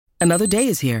Another day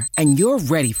is here, and you're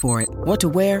ready for it. What to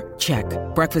wear? Check.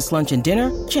 Breakfast, lunch, and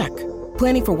dinner? Check.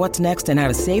 Planning for what's next and how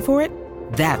to save for it?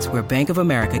 That's where Bank of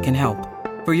America can help.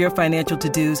 For your financial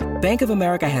to-dos, Bank of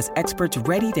America has experts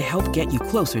ready to help get you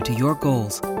closer to your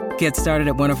goals. Get started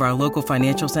at one of our local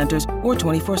financial centers or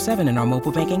 24/7 in our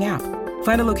mobile banking app.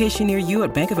 Find a location near you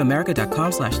at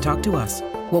bankofamerica.com/talktous.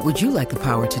 What would you like the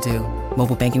power to do?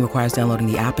 Mobile banking requires downloading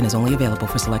the app and is only available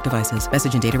for select devices.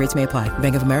 Message and data rates may apply.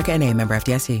 Bank of America N.A., member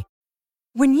FDIC.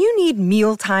 When you need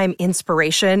mealtime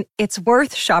inspiration, it's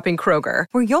worth shopping Kroger,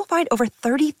 where you'll find over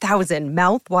 30,000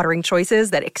 mouth-watering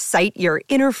choices that excite your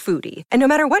inner foodie. And no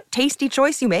matter what tasty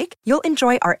choice you make, you'll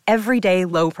enjoy our everyday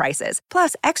low prices,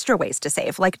 plus extra ways to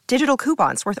save, like digital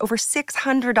coupons worth over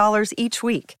 $600 each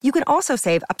week. You can also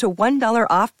save up to $1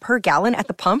 off per gallon at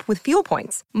the pump with fuel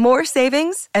points. More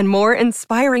savings and more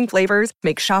inspiring flavors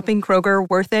make shopping Kroger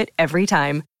worth it every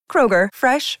time. Kroger,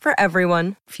 fresh for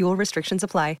everyone. Fuel restrictions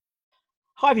apply.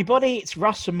 Hi everybody, it's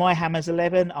Russ from My Hammers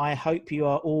 11. I hope you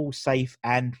are all safe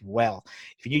and well.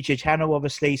 If you're new to the channel,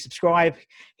 obviously subscribe,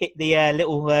 hit the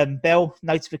little bell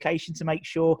notification to make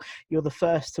sure you're the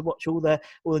first to watch all the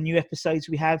new episodes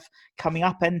we have coming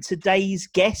up. And today's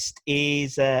guest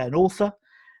is an author,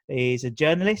 is a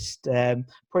journalist.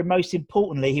 Probably most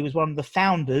importantly, he was one of the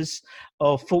founders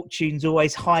of Fortune's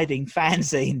Always Hiding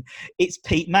fanzine. It's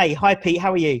Pete May. Hi Pete,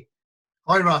 how are you?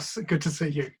 Hi Russ, good to see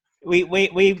you. I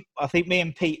think me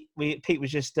and Pete was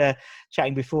just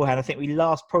chatting beforehand. I think we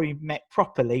last probably met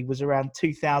properly was around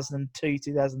 2002,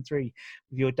 2003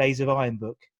 with your Days of Iron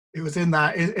book. It was in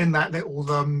that little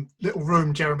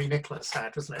room Jeremy Nicholas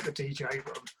had, wasn't it? The DJ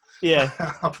room. Yeah.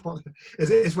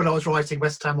 It's when I was writing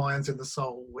West Ham Irons in the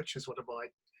Soul, which is one of my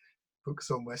books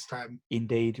on West Ham.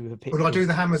 Indeed, with a picture. But I do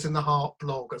the Hammers in the Heart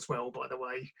blog as well, by the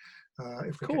way.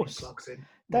 If we're getting plugs in.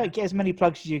 Don't get as many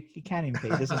plugs as you can in,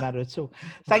 Pete. It doesn't matter at all.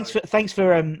 Thanks for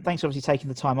obviously taking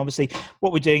the time. Obviously,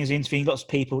 what we're doing is interviewing lots of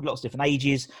people, lots of different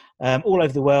ages, all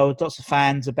over the world, lots of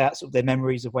fans about sort of their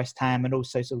memories of West Ham, and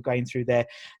also sort of going through their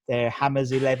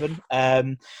Hammers 11.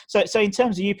 So in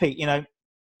terms of you, Pete, you know,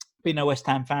 being a West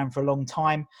Ham fan for a long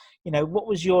time, you know, what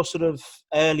was your sort of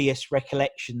earliest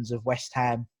recollections of West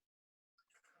Ham?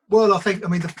 Well, I think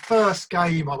the first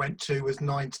game I went to was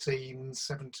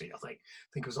 1970, I think. I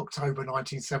think it was October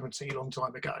 1970, a long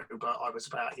time ago, but I was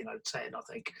about, 10, I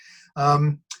think.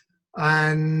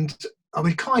 And I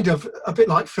mean, kind of a bit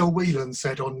like Phil Whelan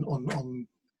said on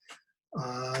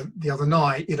the other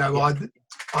night,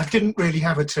 I didn't really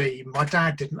have a team. My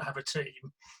dad didn't have a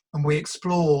team. And we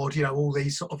explored, all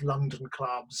these sort of London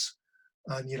clubs.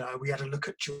 And, we had a look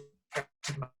at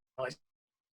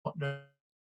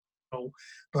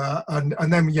but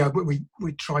and then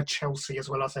we tried Chelsea as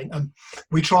well, I think, and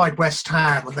we tried West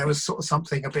Ham, and there was sort of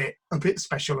something a bit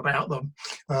special about them,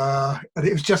 and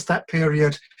it was just that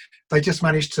period they just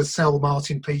managed to sell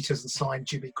Martin Peters and sign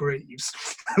Jimmy Greaves.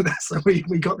 So we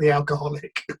got the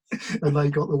alcoholic and they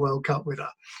got the World Cup winner.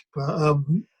 But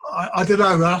I don't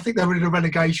know, I think they were in a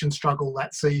relegation struggle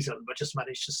that season but just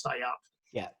managed to stay up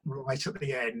right at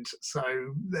the end. So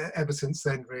ever since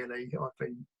then, really,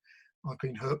 I've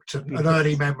been hooked, and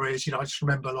early memories, I just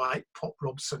remember like Pop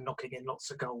Robson knocking in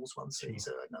lots of goals one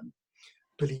season, and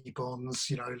Billy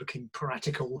Bonds, looking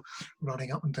piratical,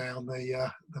 running up and down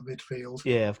the midfield.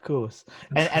 Yeah, of course.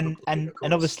 And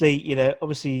obviously,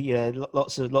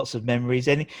 lots of memories.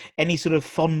 Any sort of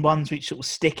fond ones which sort of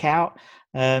stick out,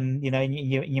 in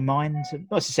your mind?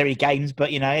 Not necessarily games,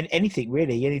 but anything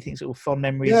really, anything sort of fond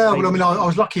memories. Yeah, well, I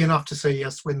was lucky enough to see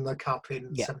us win the cup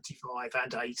in 75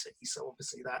 and 80, so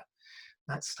obviously that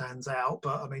stands out.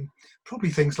 But probably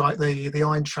things like the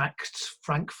Eintracht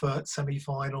Frankfurt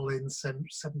semi-final in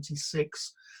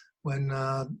 76 when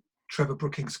Trevor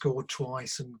Brooking scored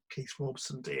twice and Keith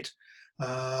Robson did.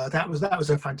 That was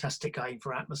a fantastic game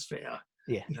for atmosphere.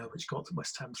 Yeah, which got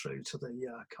West Ham through to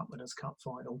the Cup Winners' Cup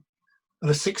final. And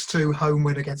a 6-2 home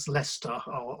win against Leicester,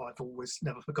 I've always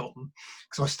never forgotten,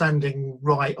 because I was standing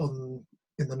right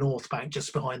in the North Bank,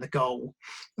 just behind the goal,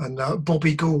 and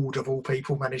Bobby Gould, of all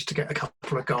people, managed to get a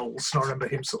couple of goals, and I remember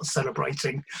him sort of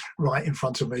celebrating right in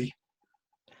front of me.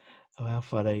 Oh, how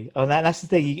funny! Oh, that's the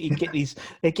thing. You get these.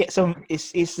 They get some.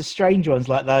 It's the strange ones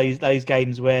like those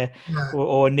games where,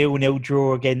 or a 0-0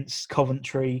 draw against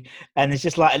Coventry, and it's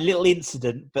just like a little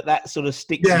incident, but that sort of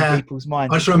sticks in people's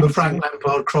minds. I just remember Frank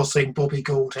Lampard crossing, Bobby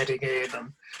Gould heading in,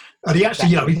 and he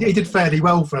actually, he did fairly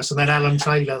well for us. And then Alan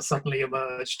Taylor suddenly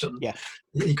emerged, and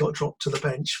he got dropped to the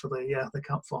bench for the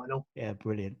cup final. Yeah,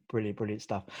 brilliant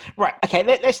stuff. Right, okay,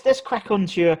 let's crack on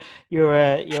to your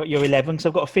 11, because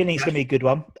I've got a feeling it's going to be a good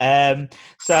one.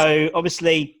 So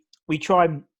obviously we try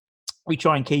and we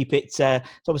try and keep it. So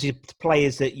obviously,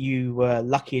 players that you were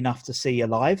lucky enough to see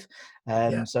alive.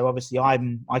 So obviously, I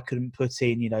couldn't put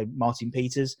in, Martin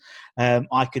Peters.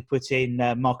 I could put in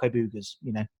Marco Boogers.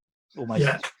 Almost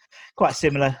quite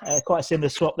a similar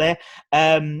swap there.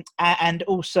 And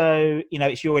also,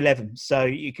 it's your 11, so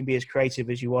you can be as creative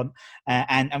as you want.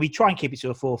 And we try and keep it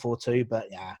to a 4-4-2, but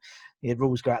the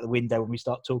rules go out the window when we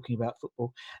start talking about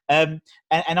football. And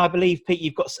I believe, Pete,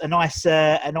 you've got a nice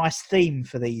theme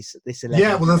for this 11.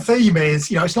 Yeah, well, the theme is,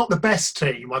 it's not the best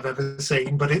team I've ever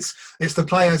seen, but it's the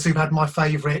players who've had my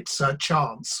favourite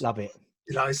chants. Love it.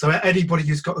 So anybody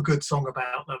who's got a good song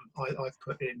about them, I've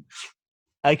put in.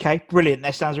 Okay, brilliant.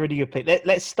 That sounds really good, Pete.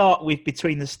 Let's start with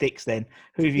Between the Sticks then.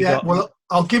 Who have you got? Well,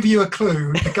 I'll give you a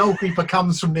clue. The goalkeeper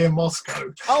comes from near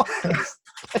Moscow. Oh.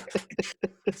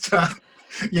 So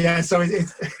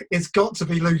it's got to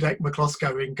be Ludek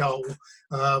McCloskey in goal,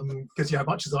 because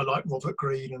much as I like Robert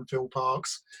Green and Phil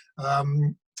Parkes,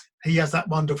 he has that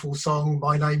wonderful song,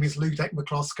 My Name is Ludek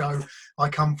McCloskey, I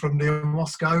come from near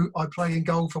Moscow, I play in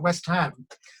goal for West Ham.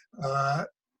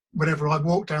 Whenever I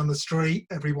walk down the street,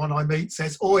 everyone I meet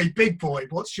says, "Oi, big boy,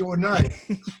 what's your name?"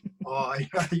 My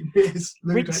name is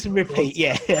Ludek. Rinse and repeat,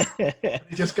 yeah. It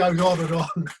just goes on and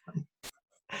on.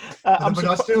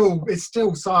 It's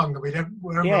still sung. I mean,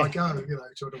 wherever I go, to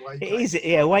an away game. It is,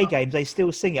 away games, they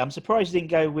still sing it. I'm surprised you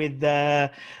didn't go with,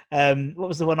 what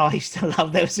was the one I used to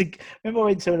love? Remember I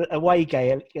went to an away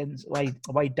day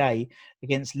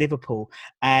against Liverpool,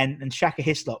 and Shaka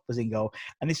Hislop was in goal.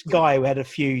 And this guy who had a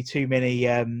few too many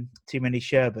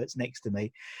sherbets next to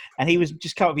me, and he was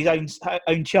just come up with his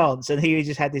own chants, and he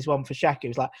just had this one for Shaka. It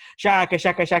was like, Shaka,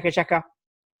 Shaka, Shaka, Shaka.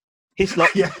 Hislop,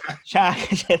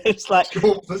 Shaka. It was like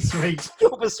short but sweet.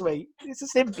 It's the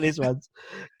simplest ones.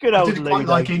 Good old. I did quite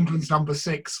like England's number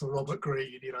 6 for Robert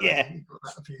Green. Yeah. He got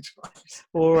that a few times.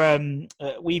 Or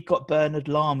we've got Bernard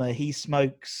Lama. He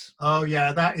smokes. Oh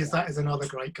yeah, that is another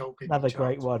great goalkeeper. Another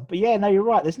great one. But yeah, no, you're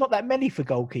right. There's not that many for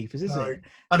goalkeepers, is it?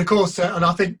 And of course, and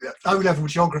I think O-level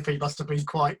geography must have been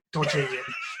quite dodgy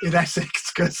in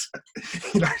Essex, because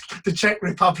the Czech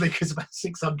Republic is about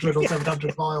 600 or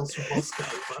 700 miles from Moscow.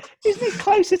 But isn't it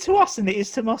closer to us than it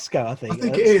is to Moscow? I think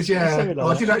it is. Yeah,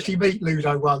 I did actually meet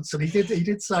Ludo once, and he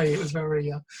did say it was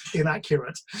very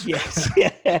inaccurate. Yes.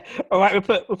 Yeah. All right,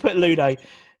 we'll put Ludo.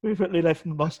 We put Ludo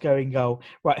from Moscow in goal.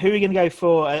 Right, who are we going to go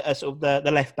for a sort of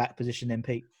the left back position then,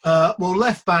 Pete? Well,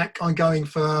 left back, I'm going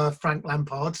for Frank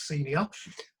Lampard, senior,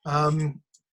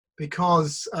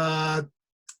 because I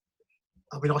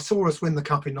saw us win the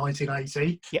cup in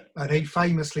 1980, and he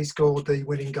famously scored the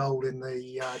winning goal in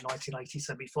the 1980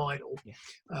 semi-final,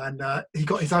 and he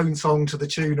got his own song to the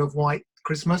tune of White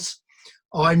Christmas.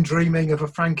 I'm dreaming of a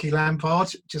Frankie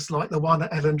Lampard, just like the one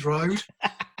at Elland Road.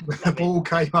 The ball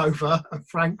came over and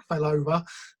Frank fell over,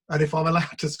 and if I'm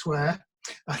allowed to swear,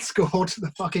 I scored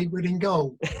the fucking winning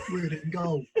goal.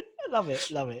 Love it.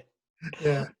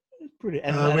 Yeah.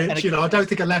 Brilliant. I don't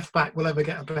think a left back will ever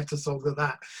get a better song than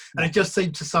that. And it just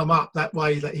seemed to sum up that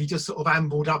way, that he just sort of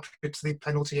ambled up into the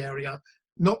penalty area,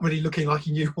 not really looking like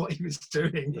he knew what he was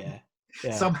doing.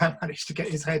 Yeah. Somehow managed to get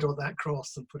his head on that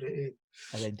cross and put it in.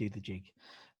 And then do the jig.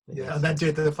 And then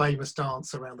did the famous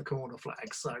dance around the corner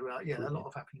flag. So, a lot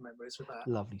of happy memories with that.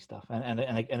 Lovely stuff. And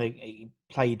he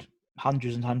played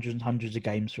hundreds and hundreds and hundreds of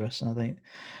games for us, and I think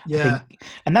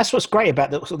and that's what's great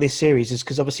about this series, is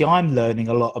because obviously I'm learning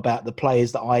a lot about the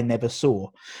players that I never saw.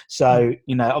 So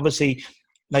obviously,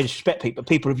 no disrespect, Pete, but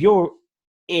people of your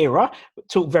era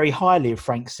talk very highly of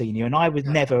Frank Senior, and I was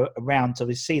never around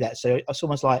to see that. So it's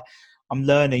almost like I'm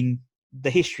learning the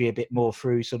history a bit more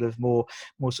through sort of more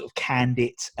sort of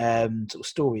candid sort of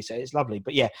stories. So it's lovely.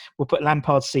 But we'll put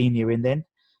Lampard Senior in then.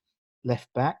 Left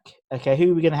back. Okay,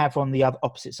 who are we going to have on the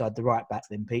opposite side, the right back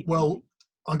then, Pete? Well,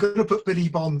 I'm going to put Billy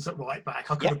Bonds at right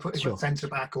back. I could have put him at centre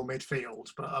back or midfield,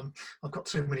 but I've got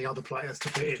too many other players to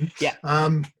put in.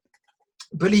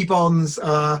 Billy Bonds,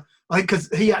 I think, because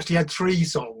he actually had 3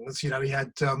 songs. He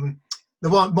had the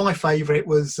one. My favourite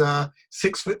was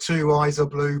 6'2", Eyes Are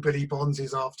Blue. Billy Bonds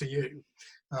is After You,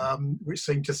 which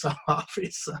seemed to sum up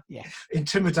his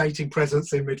intimidating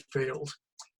presence in midfield.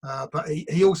 But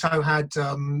he also had.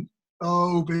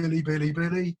 Oh, Billy, Billy,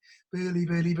 Billy, Billy,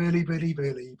 Billy, Billy, Billy,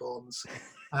 Billy Bonds.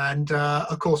 And,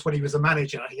 of course, when he was a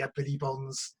manager, he had Billy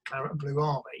Bonds' Claret and Blue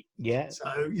Army. Yeah.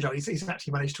 So, he's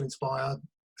actually managed to inspire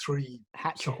 3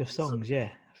 hat-trick of songs,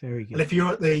 very good. And if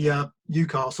you're at the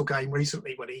Newcastle game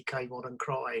recently, when he came on and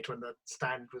cried when the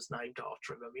stand was named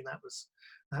after him, I mean, that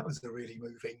was a really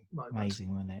moving moment.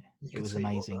 Amazing, wasn't it? It was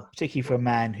amazing, particularly for a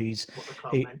man who's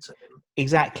meant to him.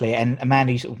 Exactly, and a man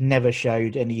who sort of never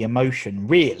showed any emotion,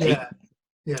 really.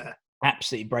 Yeah.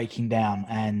 absolutely breaking down.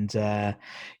 And I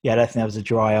don't think there was a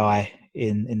dry eye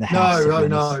in the house.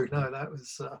 No, that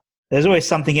was. There's always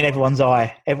something in everyone's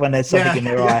eye. Everyone has something in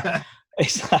their eye.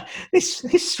 It's like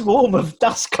this swarm of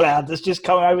dust cloud that's just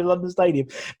coming over London Stadium.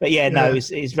 But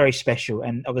it's very special.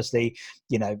 And obviously,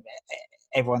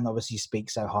 everyone obviously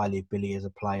speaks so highly of Billy as a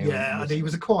player. Yeah, and he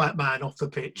was a quiet man off the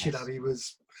pitch.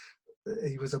 Yes.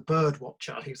 He was a bird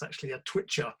watcher. He was actually a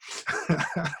twitcher.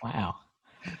 Wow.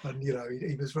 And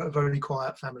he was a very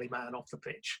quiet family man off the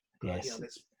pitch. Yes.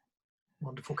 This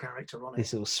wonderful character on it.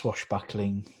 This little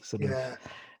swashbuckling sort of. Yeah.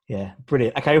 Yeah,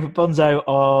 brilliant. Okay, Bonzo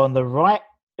on the right.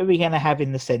 Who are we going to have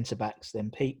in the centre backs then,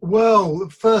 Pete? Well, the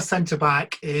first centre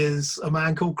back is a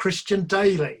man called Christian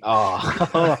Daly.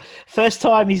 Oh, first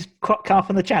time he's come up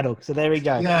on the channel. So there we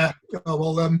go. Yeah. Oh,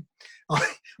 well,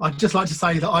 I'd just like to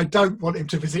say that I don't want him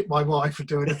to visit my wife or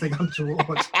do anything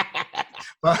untoward.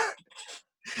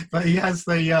 But he has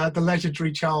the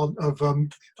legendary chant of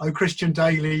 "Oh Christian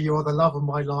Daly, you are the love of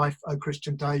my life. Oh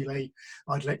Christian Daly,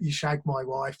 I'd let you shag my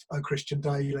wife. Oh Christian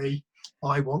Daly,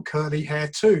 I want curly hair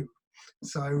too."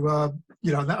 So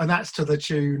and that's to the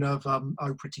tune of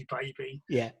 "Oh Pretty Baby"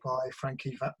 by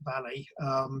Frankie Valli.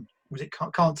 Was it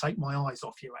 "Can't Take My Eyes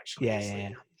Off You"? Actually, yeah.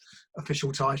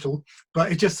 Official title,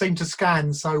 but it just seemed to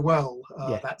scan so well,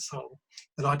 that song,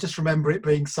 and I just remember it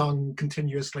being sung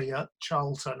continuously at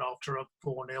Charlton after a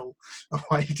 4-0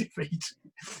 away defeat.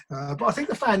 But I think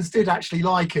the fans did actually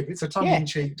like him. It's a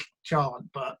tongue-in-cheek chant,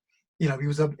 but he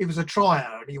was a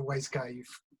trier, and he always gave.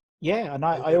 Yeah, and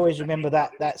I always remember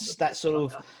that sort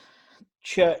of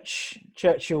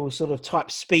Churchill sort of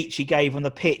type speech he gave on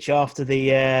the pitch after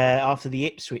the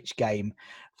Ipswich game,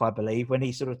 I believe, when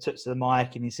he sort of took to the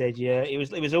mic and he said, it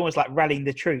was almost like rallying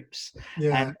the troops.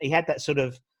 Yeah. And he had that sort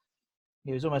of,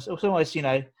 it was almost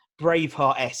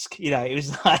Braveheart-esque, it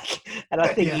was like, and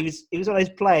I think he was one of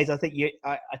those players, I think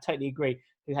I totally agree,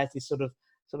 who has this sort of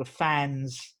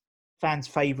fans'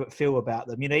 favourite feel about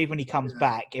them. Even when he comes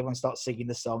back, everyone starts singing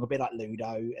the song, a bit like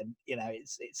Ludo, and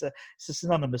it's a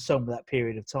synonymous song for that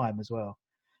period of time as well.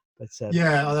 But,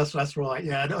 that's right.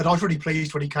 Yeah, and I was really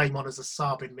pleased when he came on as a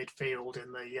sub in midfield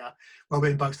in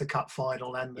both the cup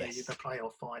final and the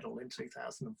playoff final in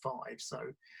 2005. So,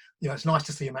 it's nice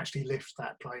to see him actually lift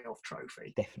that playoff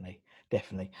trophy. Definitely.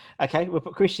 Okay, we'll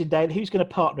put Christian Daly. Who's going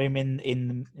to partner him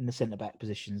in the centre back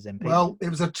positions then, Pete? Well, it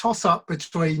was a toss up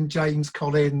between James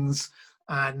Collins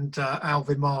and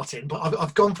Alvin Martin, but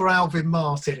I've gone for Alvin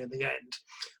Martin in the end.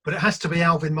 But it has to be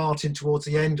Alvin Martin towards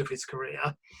the end of his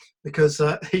career, because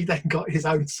he then got his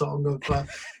own song of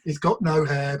 "He's got no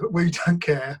hair, but we don't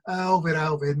care."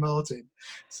 Alvin Martin.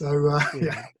 So I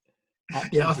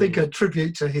think a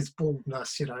tribute to his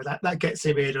baldness, that gets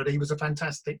him in, and he was a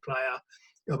fantastic player.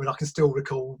 I mean, I can still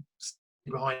recall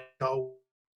behind goal.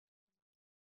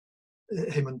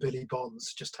 Him and Billy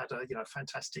Bonds just had a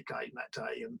fantastic game that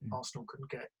day, and Arsenal couldn't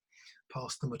get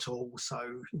past them at all.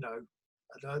 So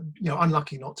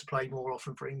unlucky not to play more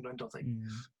often for England, I think.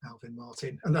 Alvin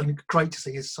Martin, and then great to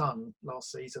see his son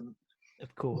last season,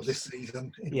 of course, or this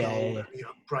season in goal, and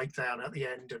break down at the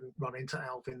end and run into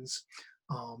Alvin's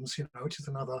arms, which is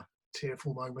another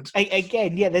tearful moment.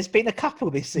 Again, there's been a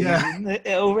couple this season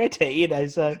already,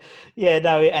 so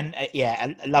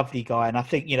a lovely guy. And I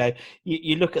think you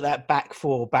look at that back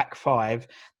four, back five,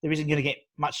 there isn't going to get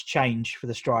much change for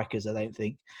the strikers, I don't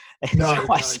think. It's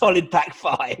quite a solid back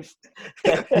five.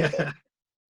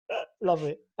 Love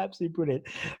it, absolutely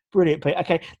brilliant, Pete.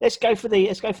 Okay, let's go for the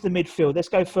midfield. Let's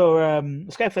go for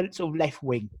sort of left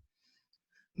wing.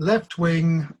 Left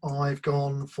wing, I've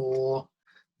gone for.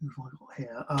 Who have I got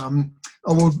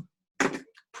here?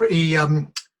 Pretty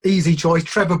easy choice,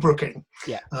 Trevor Brooking.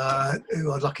 Who I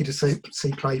was lucky to see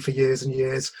play for years and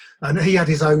years, and he had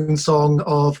his own song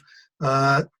of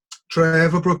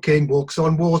Trevor Brooking walks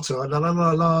on water, la la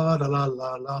la la la la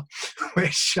la la,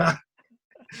 which God,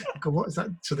 what is that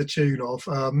to the tune of?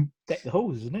 Deck the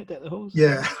Halls, isn't it? Deck the Halls.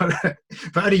 Yeah,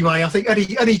 but anyway, I think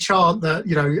any chant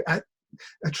that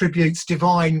attributes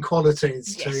divine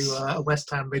qualities to a West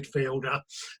Ham midfielder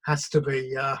has to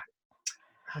be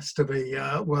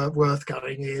worth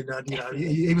going in. And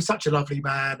he was such a lovely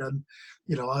man, and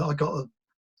I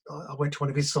went to one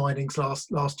of his signings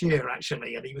last year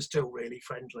actually, and he was still really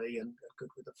friendly and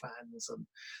good with the fans, and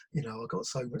I got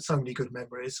so many good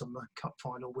memories from the cup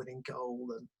final winning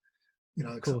goal, and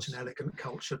such an elegant,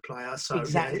 cultured player. So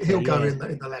he'll go in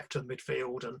the left and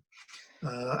midfield,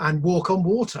 and walk on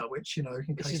water, which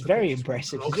this is very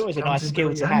impressive. It's always a nice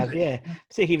skill to have,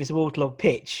 particularly if it's a waterlogged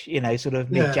pitch, sort of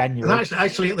mid-January. And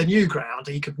actually, at the new ground,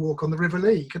 he could walk on the River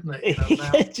Lee, couldn't he?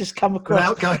 Just come across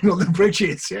without going on the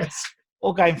bridges. Yes.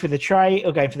 or going for the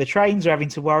trains, or having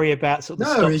to worry about sort of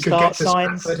the No, he could start get to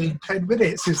signs. Stratford in 10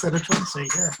 minutes instead of 20.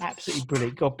 Yeah, Absolutely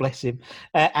brilliant. God bless him.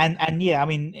 And yeah, I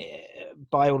mean,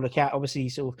 by all accounts, obviously,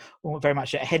 sort of very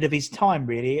much ahead of his time.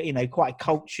 Really, you know, quite a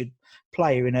cultured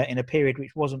player in a period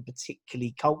which wasn't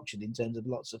particularly cultured in terms of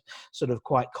lots of sort of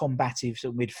quite combative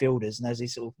sort of midfielders. And as he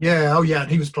sort of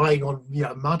and he was playing on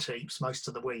mud heaps most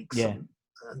of the weeks, Yeah.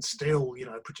 and still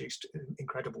produced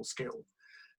incredible skill.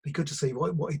 Be good to see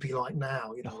what he'd be like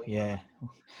now. yeah.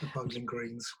 The Bowling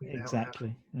Greens. We now have.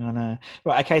 Exactly. I know.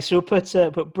 Right. Okay. So we'll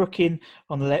put Brook in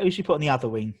on the left. Who should we put on the other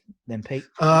wing then, Pete?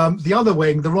 The other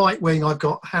wing, the right wing, I've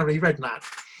got Harry Redknapp,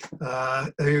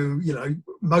 who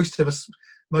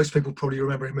most people probably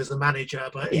remember him as the manager,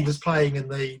 but he was playing in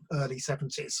the early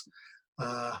 70s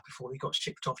before he got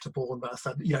shipped off to Bournemouth.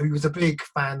 And he was a big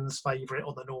fans' favourite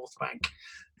on the North Bank.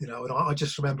 And I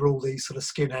just remember all these sort of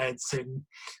skinheads in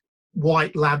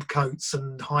white lab coats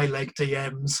and high leg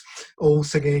DMs all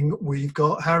singing, "We've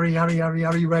got Harry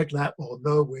Redknapp on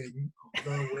the wing, on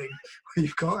the wing.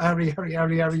 We've got Harry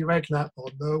Redknapp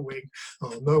on the wing,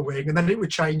 on the wing." And then it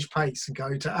would change pace and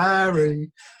go to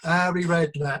Harry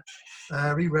Redknapp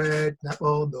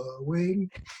on the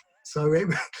wing. So it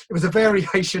was a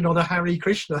variation on a Hare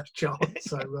Krishna chant.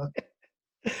 So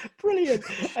brilliant.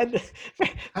 And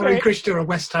Hare Krishna and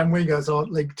West Ham wingers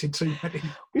aren't linked in too many.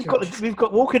 We've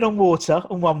got Walking on Water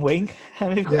on one wing,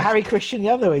 and we've got Harry Christian on the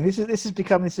other wing. This has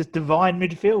become this divine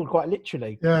midfield, quite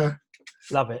literally. Yeah,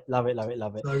 love it. So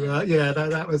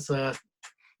that was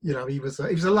he was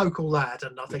a local lad,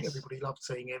 and I think everybody loved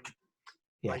seeing him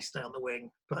race down the wing.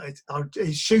 But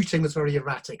his shooting was very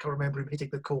erratic. I remember him hitting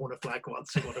the corner flag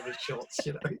once in one of his shots.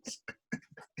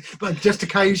 But just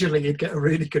occasionally he'd get a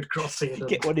really good cross in.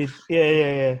 Get one in.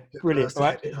 Yeah. Brilliant.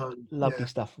 Right. Lovely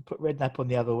stuff. We'll put Redknapp on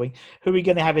the other wing. Who are we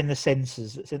going to have in the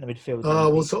centres that's in the midfield?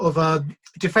 Sort of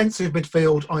defensive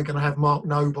midfield, I'm going to have Mark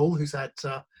Noble, who's had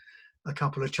a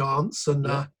couple of chances. And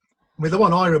the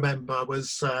one I remember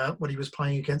was when he was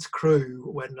playing against Crewe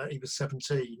when he was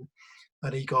 17.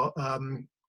 And he got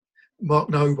Mark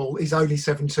Noble. He's only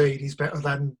 17. He's better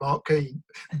than Mark Keane.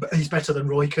 He's better than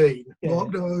Roy Keane. Yeah.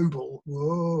 Mark Noble,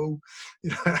 whoa!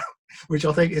 Which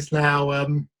I think is now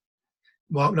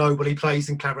Mark Noble. He plays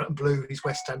in Claret and Blue. He's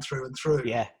West Ham through and through.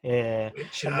 Yeah.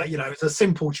 Which it's a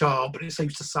simple chant, but it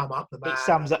seems to sum up the man. It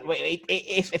sums up.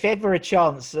 If ever a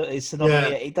chance is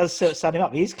synonymous, it does sum him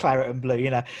up. He is Claret and Blue.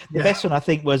 The best one I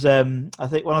think was I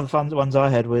think one of the fun ones I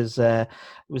had was a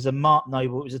Mark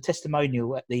Noble. It was a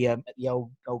testimonial at the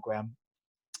old ground.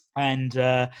 And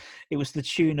it was the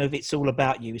tune of "It's All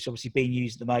About You." It's obviously being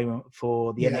used at the moment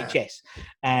for the NHS,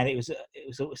 and it's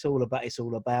all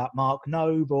about Mark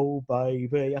Noble,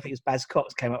 baby. I think it was Baz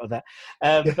Cox came up with that.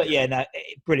 But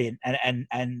brilliant,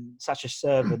 and such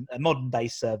a modern day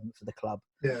servant for the club.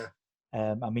 Yeah.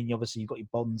 I mean, obviously you've got your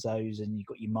Bonzos and you've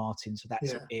got your Martins, so that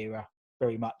sort of era,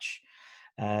 very much,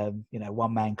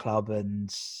 one man club, and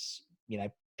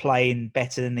playing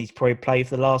better than he's probably played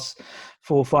for the last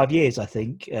 4 or 5 years, I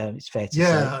think. It's fair to say.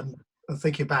 Yeah, and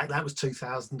thinking back, that was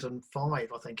 2005.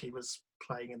 I think he was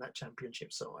playing in that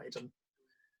championship side and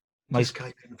just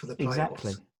came in for the playoffs.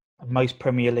 Exactly. Most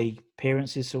Premier League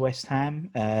appearances for West Ham.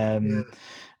 Brilliant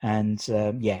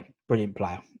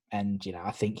player. And,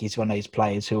 I think he's one of those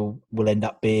players who will end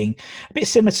up being a bit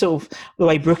similar sort of the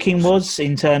way Brooking was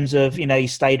in terms of, he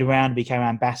stayed around, became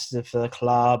ambassador for the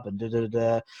club and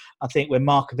I think when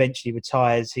Mark eventually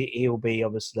retires, he'll be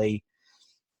obviously,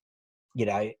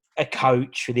 a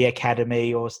coach for the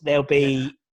academy, or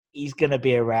he's going to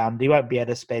be around. He won't be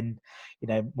able to spend,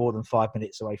 more than 5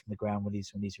 minutes away from the ground when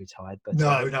he's retired. But no,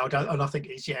 I don't. And I think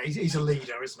he's a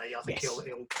leader, isn't he? I think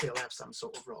he'll have some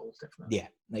sort of role, definitely. Yeah,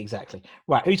 exactly.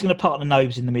 Right, who's going to partner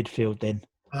Nobes in the midfield then?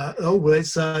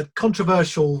 It's a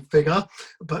controversial figure,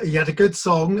 but he had a good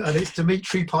song, and it's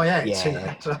Dimitri Payet. Who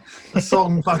had a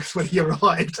song both when he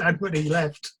arrived and when he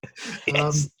left.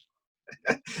 Yes.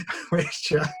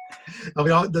 Which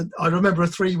I remember a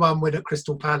 3-1 win at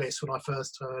Crystal Palace when I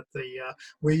first heard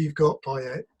 "We've got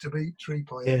Payet, Dimitri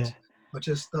Payet." Yeah. I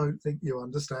just don't think you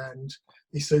understand.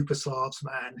 He's Super Slavs,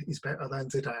 man. He's better than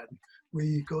Zidane.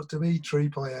 We've got Dimitri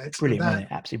Payet. Brilliant, man.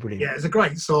 Absolutely brilliant. Yeah, it's a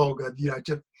great song, and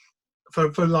just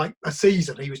for like a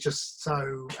season, he was just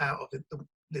so out of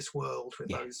this world with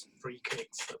those free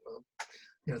kicks. That,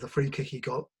 the free kick he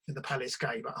got in the Palace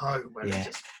game at home, where he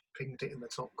just pinged it in the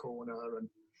top corner, and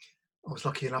I was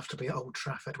lucky enough to be at Old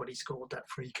Trafford when he scored that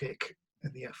free kick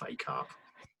in the FA Cup.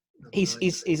 He's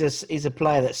a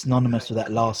player that's synonymous with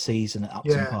that last season at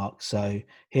Upton Park, so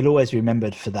he'll always be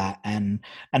remembered for that, and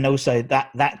also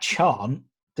that chant.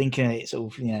 Thinking of it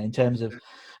sort of in terms of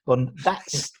gone,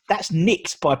 that's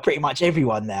nicked by pretty much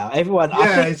everyone now. Everyone, Yeah,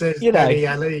 I think, it's Dele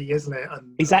Alli, isn't it?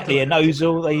 And, exactly. And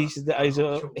Ozil, they used to,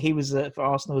 sure. Ozil, he was for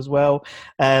Arsenal as well.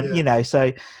 Yeah.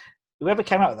 So whoever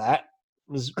came up with that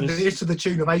was And it is to the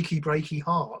tune of Achy Breaky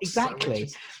Hearts. exactly.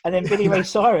 So And then Billy Ray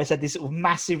Cyrus had this sort of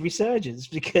massive resurgence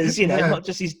because not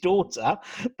just his daughter,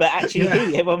 but actually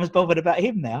everyone was bothered about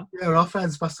him now. Yeah, our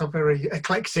fans must have very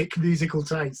eclectic musical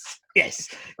tastes.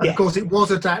 Yes. And of course, it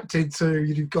was adapted to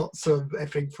You've Got Some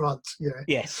Effing Front. Yeah.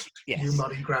 Yes. You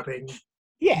money grabbing.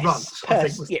 Yes. Runt. I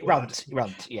think was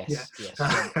Runt. Yes.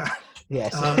 Yeah.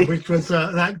 Yes. Which was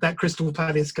that Crystal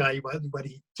Palace game when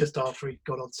he just after he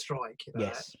got on strike.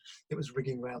 Yes. It was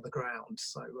ringing around the ground.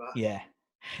 So yeah,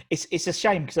 it's a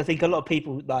shame because I think a lot of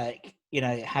people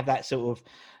have that sort of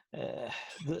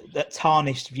that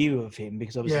tarnished view of him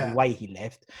because obviously the way he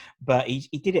left, but he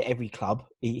did it every club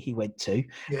he went to.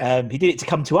 Yeah. He did it to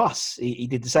come to us. He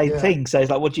did the same thing. So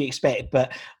it's like, what do you expect?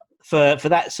 But for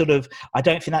that sort of, I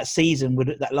don't think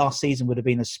that last season would have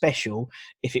been as special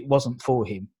if it wasn't for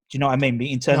him. Do you know what I mean?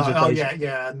 In terms of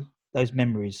those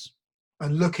memories.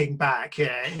 And looking back,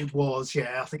 it was.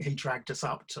 I think he dragged us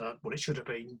up to it should have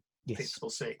been 5th or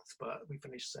 6th, but we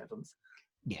finished 7th.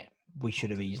 Yeah, we should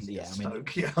have easily.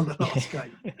 Stoke, on the last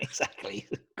game. Exactly.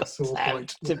 Sore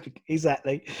point.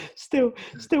 Exactly. Still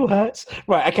hurts.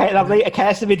 Right. Okay. Lovely. Okay,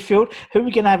 that's the midfield. Who are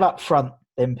we going to have up front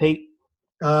then, Pete?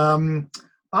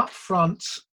 Up front,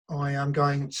 I am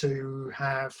going to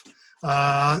have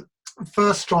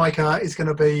first striker is going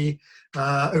to be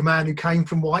a man who came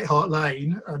from White Hart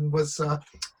Lane and was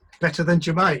better than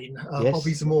Jermaine,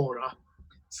 Bobby Zamora.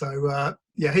 So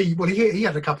he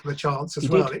had a couple of chances as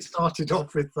well. It started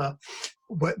off with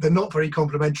the not very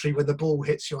complimentary when the ball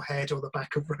hits your head or the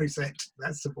back of Rosette.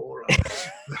 That's Zamora.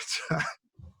 But,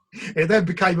 it then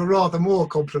became a rather more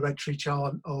complimentary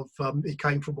chant of he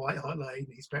came from White Hart Lane.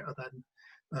 He's better than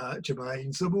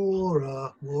Jermaine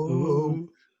Zamora. Whoa.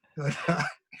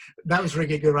 That was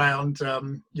ringing around,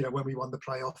 when we won the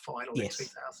playoff final in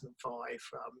 2005.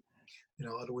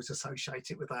 I'd always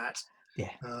associate it with that. Yeah.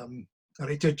 And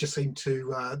it did just seem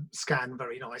to scan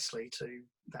very nicely to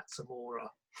that Zamora.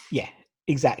 Yeah,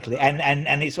 exactly. And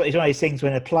it's one of those things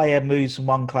when a player moves from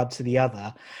one club to the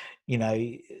other,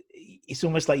 it's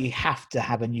almost like you have to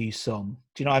have a new song.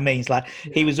 Do you know what I mean? It's like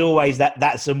he was always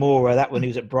that Zamora, that when he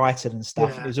was at Brighton and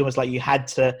stuff. Yeah. It was almost like you had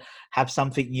to have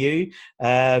something new.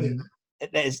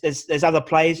 There's other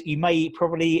players. You may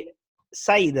probably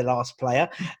say the last player.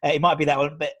 It might be that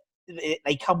one, but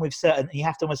they come with certain. You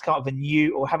have to almost come up with a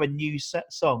new or have a new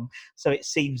song, so it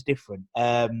seems different.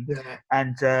 And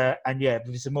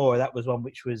with Zamora, that was one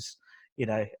which was,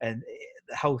 and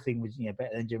the whole thing was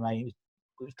better than Jermaine.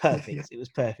 It was perfect. It was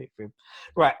perfect for him.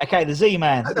 Right. Okay. The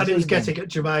Z-Man. And it was getting at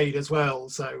Jermaine as well.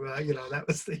 So, that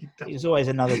was the... It was always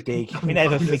another dig. We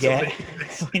never forget.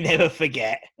 We never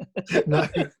forget. No.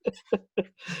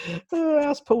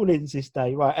 How's Paul Ince this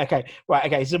day? Right.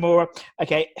 Okay. Zamora.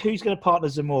 Okay. Who's going to partner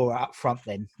Zamora up front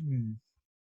then?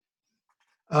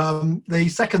 The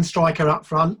second striker up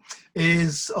front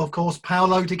is, of course,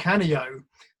 Paolo Di Canio.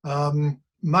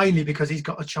 Mainly because he's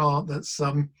got a chant that's...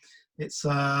 It's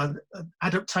an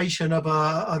adaptation of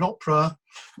an opera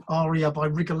aria by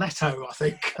Rigoletto, I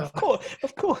think. Of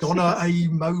course. Donna e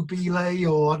Mobile,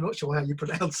 or I'm not sure how you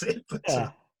pronounce it. But,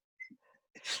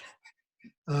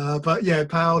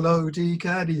 Paolo Di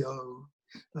Canio.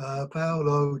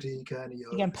 Paolo Di Canio.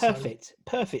 Again, perfect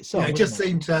song. Yeah, it just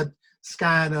seemed to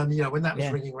scan, and when that was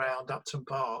ringing around Upton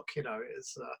Park, it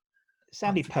was... It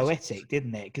sounded poetic,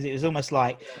 didn't it? Because it was almost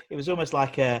like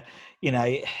a,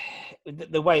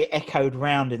 the way it echoed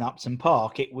round in Upton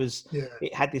Park. It was,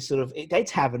 it had this sort of, it did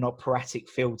have an operatic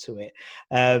feel to it.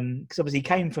 Because obviously it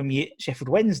came from Sheffield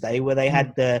Wednesday, where they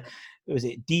had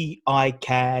D.I.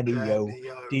 Canio,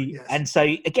 and so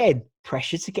again,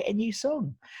 pressure to get a new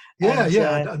song. I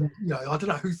don't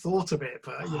know who thought of it,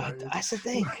 but that's the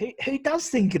thing. Who does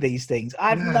think of these things? I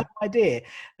have no idea.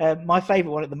 My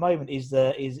favourite one at the moment is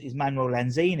Manuel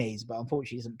Lanzini's, but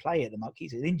unfortunately he doesn't play at the moment.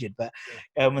 He's injured. But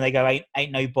when they go,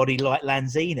 ain't nobody like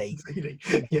Lanzini.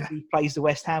 He plays the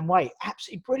West Ham way.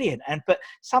 Absolutely brilliant. But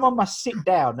someone must sit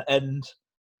down and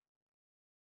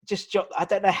just. I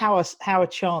don't know how a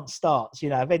chant starts.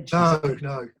 Eventually.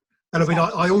 No. And I mean,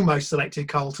 I almost selected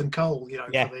Carlton Cole, for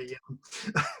the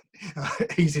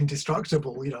he's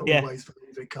indestructible, always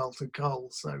believe in Carlton Cole.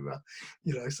 So,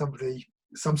 somebody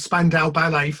some Spandau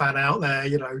Ballet fan out there,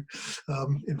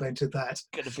 invented that.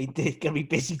 Gonna be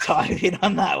busy typing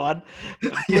on that one.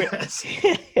 Yes,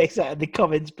 exactly. The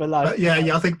comments below. But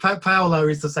I think Paolo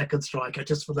is the second striker,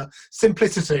 just for the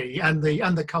simplicity and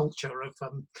the culture of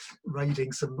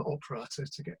raiding some opera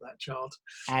to get that chant.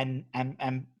 And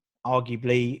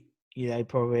arguably,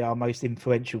 probably our most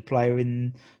influential player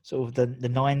in sort of the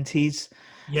 90s.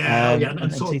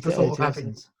 And sort of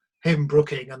having him,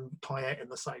 Brooking, and Payet in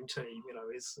the same team,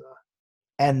 is.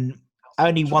 And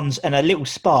only ones, and a little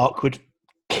spark would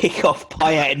kick off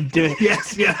Payet and do it.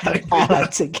 Yes,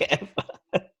 together.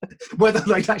 Whether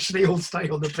they'd actually all stay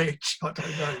on the pitch, I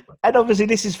don't know. And obviously,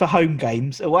 this is for home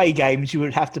games. Away games, you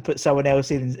would have to put someone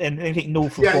else in, and anything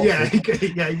north of Watford.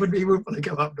 He wouldn't want to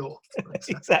go up north.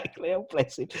 Exactly. Oh,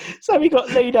 bless him. So we got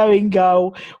Ludo in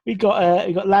goal. We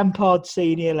got Lampard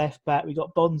senior left back. We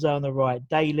got Bonzo on the right,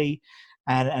 Daly,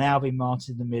 and Alvin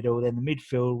Martin in the middle. Then the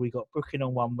midfield, we got Brooking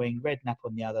on one wing, Redknapp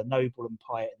on the other, Noble and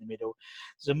Payet in the middle,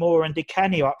 Zamora and Di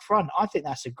Canio up front. I think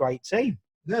that's a great team.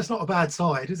 That's not a bad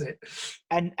side, is it?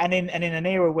 And in an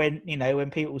era when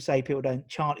when people say people don't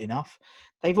chant enough,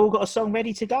 they've all got a song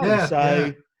ready to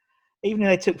go. Even if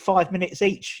they took 5 minutes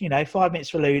each, 5 minutes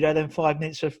for Ludo, then 5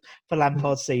 minutes for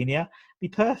Lampard Senior, be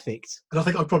perfect. And I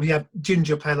think I'd probably have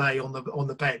Ginger Pele on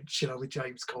the bench, with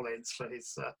James Collins for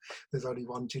his. There's only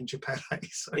one Ginger Pele.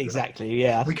 So, exactly.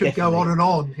 Yeah, we could go on and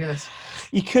on. Yes,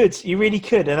 you could. You really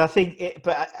could. And I think,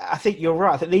 I think you're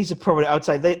right. I think these are probably. I would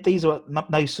say these are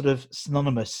no sort of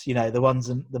synonymous. The ones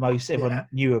the most everyone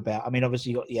knew about. I mean,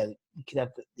 obviously you could have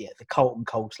the Colton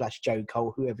Cole / Joe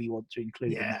Cole, whoever you want to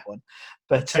include in that one.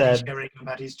 But Teddy Sheringham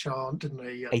had his chant, didn't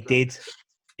he? He did.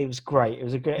 It was great. It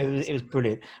was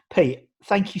brilliant. Pete,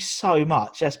 thank you so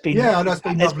much. It's been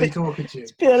lovely talking to you.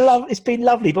 It's been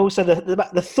lovely, but also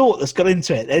the thought that's gone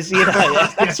into it. There's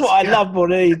that's what I love more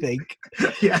than anything.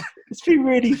 Yeah, it's been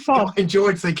really fun. I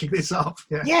enjoyed thinking this up.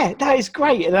 Yeah, that is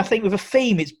great, and I think with a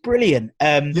theme, it's brilliant.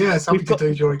 Something to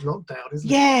do during lockdown, isn't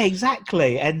it? Yeah,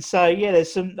 exactly. And so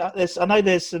I know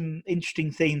there's some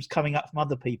interesting themes coming up from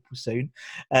other people soon.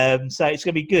 So it's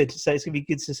going to be good. So it's going to be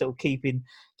good to sort of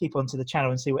keep onto the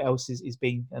channel and see what else is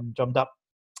being drummed up.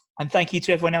 And thank you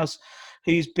to everyone else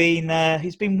who's been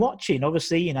watching.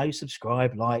 Obviously,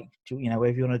 subscribe, like,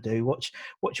 whatever you want to do.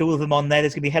 Watch all of them on there.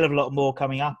 There's going to be a hell of a lot more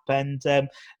coming up. And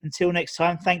until next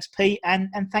time, thanks, Pete, and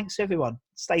thanks everyone.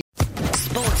 Stay.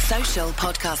 Sports Social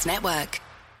Podcast Network.